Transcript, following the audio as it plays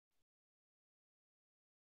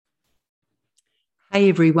Hey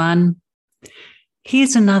everyone,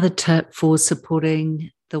 here's another tip for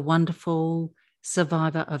supporting the wonderful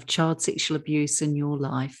survivor of child sexual abuse in your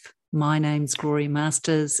life. My name's Gloria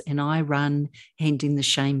Masters and I run Handing the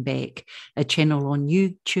Shame Back, a channel on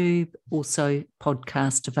YouTube, also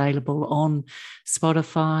podcast available on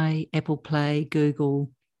Spotify, Apple Play, Google,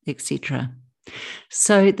 etc.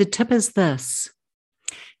 So the tip is this: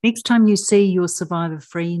 next time you see your survivor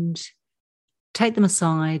friend, take them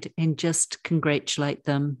aside and just congratulate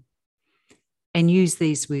them and use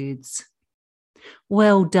these words.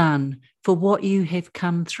 Well done for what you have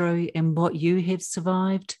come through and what you have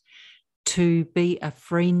survived. To be a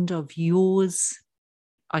friend of yours,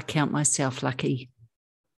 I count myself lucky.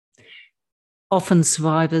 Often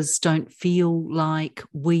survivors don't feel like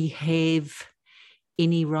we have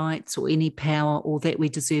any rights or any power or that we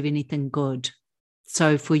deserve anything good.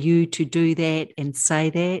 So for you to do that and say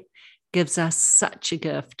that gives us such a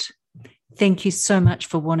gift. Thank you so much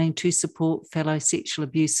for wanting to support fellow sexual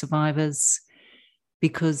abuse survivors,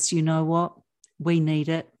 because you know what? We need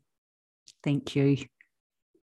it. Thank you.